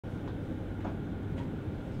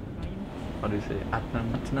how do you say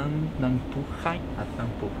Atnang-Puchheim.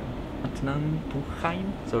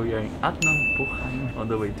 So we are in Atnang-Puchheim on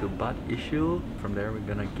the way to Bad Ischl. From there we're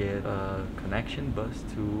gonna get a connection bus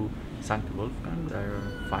to Sankt Wolfgang, our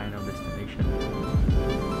final destination.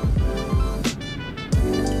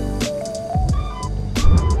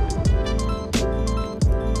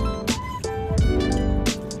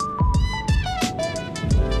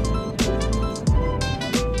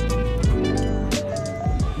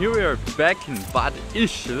 Here we are back in Bad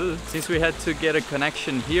Ischl. Since we had to get a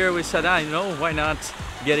connection here, we said, you know, why not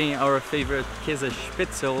getting our favorite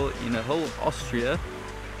Käsespitzel in the whole Austria.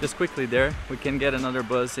 Just quickly there, we can get another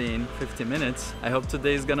bus in 50 minutes. I hope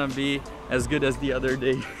today is gonna be as good as the other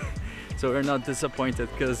day. So we're not disappointed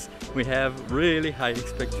because we have really high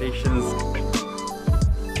expectations.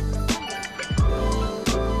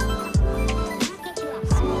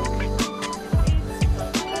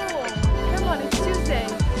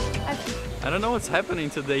 I don't know what's happening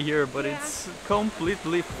today here, but it's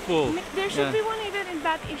completely full. There should be one even in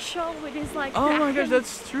Bad Ischl with this like... Oh my gosh,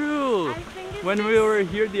 that's true! I think it's when we were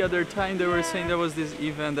here the other time, they were saying there was this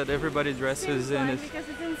event that everybody dresses in. Because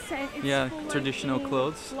it's insane. It's traditional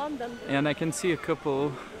clothes. London. And I can see a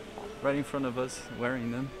couple right in front of us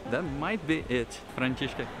wearing them. That might be it.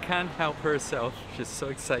 Franciszka can't help herself. She's so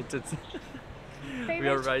excited. We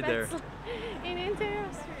are right there. In interior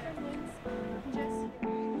Austria.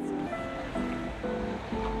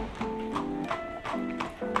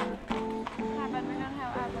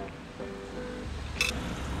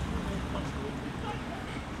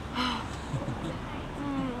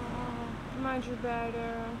 Much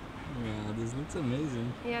better. Yeah, this looks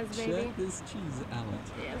amazing. Yes, baby. Check this cheese out.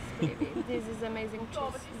 Yes, baby. This is amazing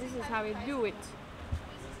cheese. This is how you do it.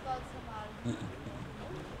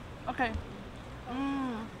 Okay.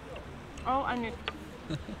 Oh, I need.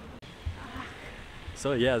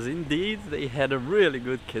 So yes, indeed, they had a really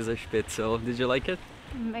good Käsespitzel. Did you like it?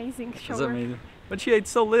 Amazing. Sure. It's amazing. But she ate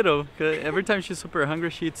so little. Every time she's super hungry,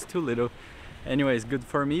 she eats too little. Anyways, good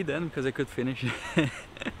for me then, because I could finish.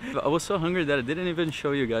 I was so hungry that I didn't even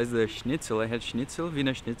show you guys the schnitzel. I had schnitzel,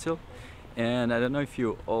 Wiener Schnitzel. And I don't know if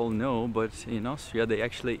you all know, but in Austria they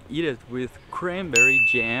actually eat it with cranberry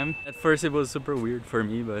jam. At first it was super weird for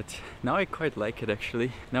me, but now I quite like it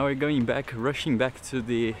actually. Now we're going back, rushing back to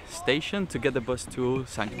the station to get the bus to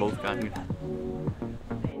Sankt Wolfgang.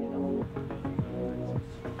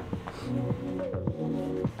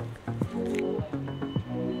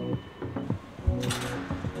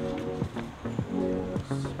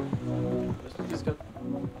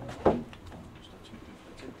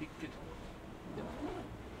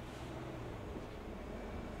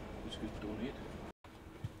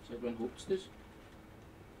 Wann habt ihr das?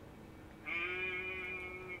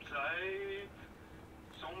 Seit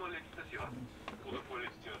Sommer letztes Jahr. Oder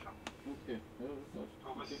vorletztes Jahr schon. Okay, ja, das passt.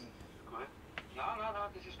 Aber es ist gut.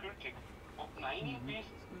 Nein, das ist gültig. Ab 9 bis...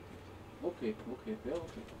 Okay, ja,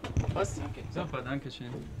 okay. Was? Danke. Super, danke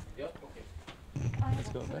schön. Ja, okay.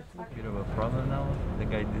 Let's go back. Bit of a problem now. The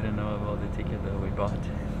guy didn't know about the ticket that we bought.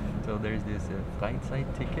 So there's this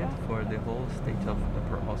Freizeit ticket for the whole state of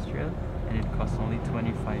Upper Austria, and it costs only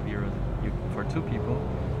 25 euros for 2 people,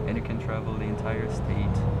 and you can travel the entire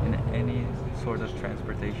state in any sort of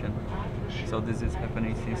transportation. So this is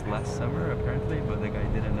happening since last summer apparently, but the guy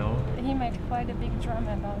didn't know. He made quite a big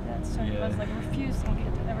drama about that, so he was like refusing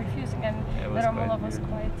it, and the Romola was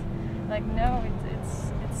quite like, no,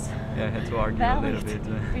 it's yeah, I had to argue valid. a little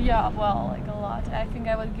bit. Yeah, well, like a lot. I think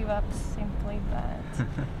I would give up simply, but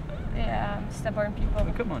yeah, stubborn people.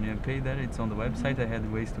 But come on, you pay that, it's on the website. I had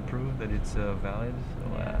ways to prove that it's valid, so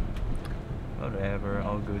whatever,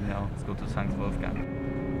 all good now. Let's go to Sankt Wolfgang.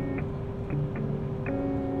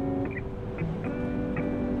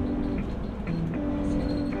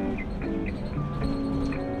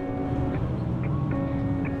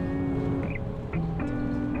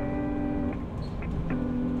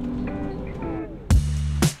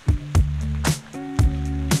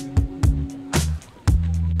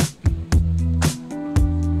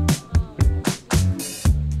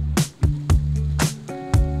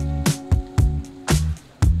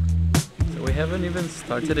 Haven't even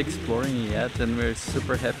started exploring yet, and we're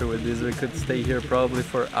super happy with this. We could stay here probably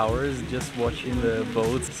for hours just watching the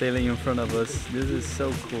boats sailing in front of us. This is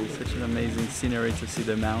so cool, such an amazing scenery to see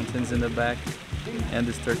the mountains in the back and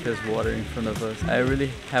this turquoise water in front of us. I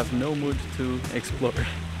really have no mood to explore.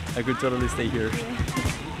 I could totally stay here.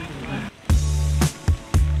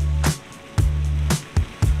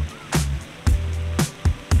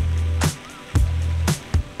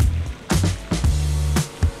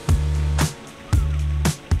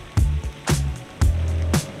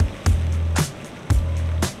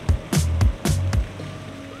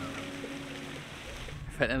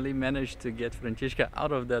 finally managed to get Francisca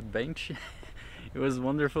out of that bench. It was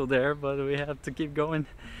wonderful there, but we have to keep going.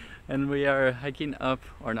 And we are hiking up,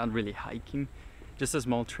 or not really hiking, just a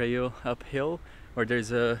small trail uphill where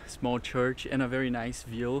there's a small church and a very nice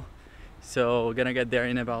view. So we're gonna get there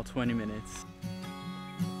in about 20 minutes.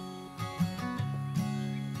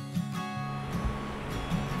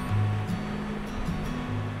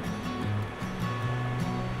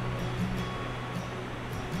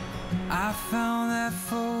 I found that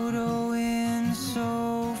photo in the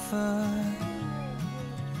sofa,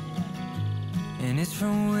 and it's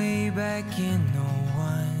from way back in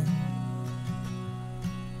 '01.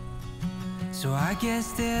 So I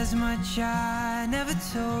guess there's much I never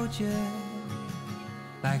told you,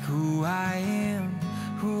 like who I am,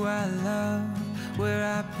 who I love, where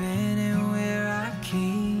I've been and where I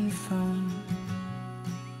came from.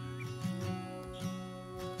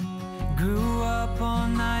 Grew up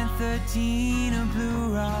on 913 of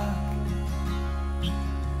Blue Rock.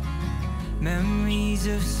 Memories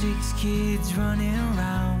of 6 kids running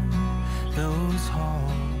around those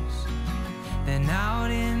halls. Then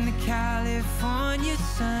out in the California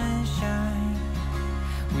sunshine,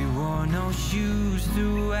 we wore no shoes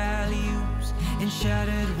through alley-oops and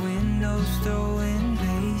shattered windows throwing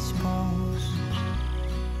baseballs.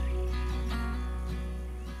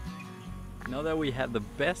 Now that we had the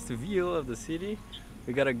best view of the city,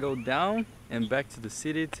 we gotta go down and back to the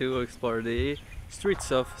city to explore the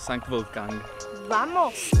streets of Sankt Wolfgang.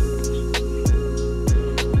 Vamos!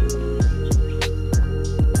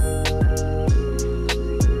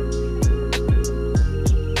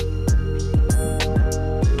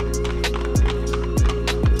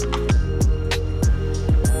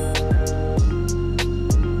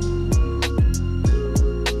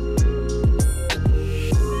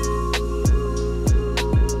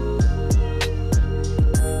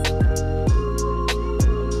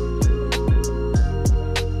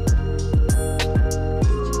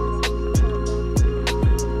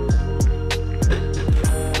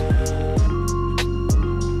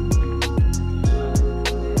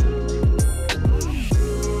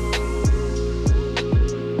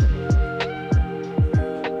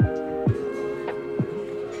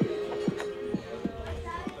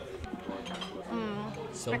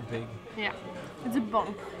 So big. Yeah, it's a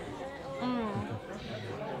bomb.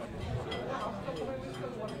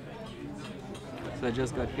 So I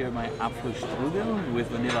just got here my apple strudel with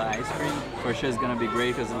vanilla ice cream. For sure it's gonna be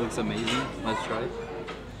great because it looks amazing. Let's try it.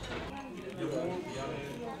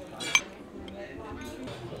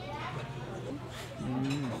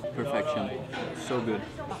 Perfection. So good.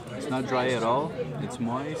 It's not dry at all. It's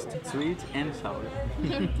moist, sweet and sour.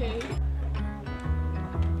 Okay.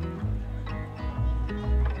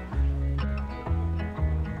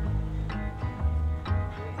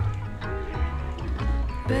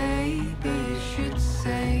 Baby, you should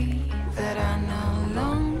say that I no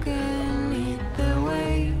longer need the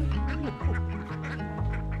way.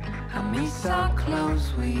 I miss how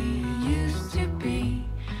close we used to be.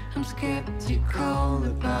 I'm skeptical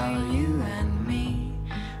about you and me,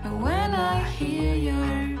 but when I hear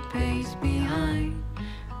your pace behind,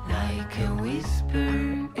 like a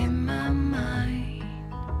whisper in my mind.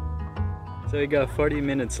 So we got 40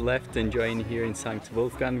 minutes left enjoying here in Sankt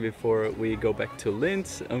Wolfgang before we go back to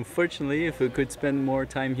Linz. Unfortunately, if we could spend more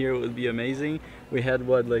time here, it would be amazing. We had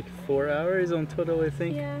what, like 4 hours on total, I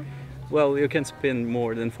think? Yeah. Well, you can spend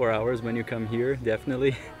more than 4 hours when you come here,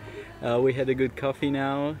 definitely. We had a good coffee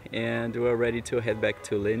now and we're ready to head back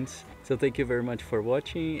to Linz. So thank you very much for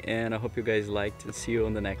watching and I hope you guys liked. See you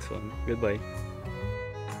on the next one. Goodbye.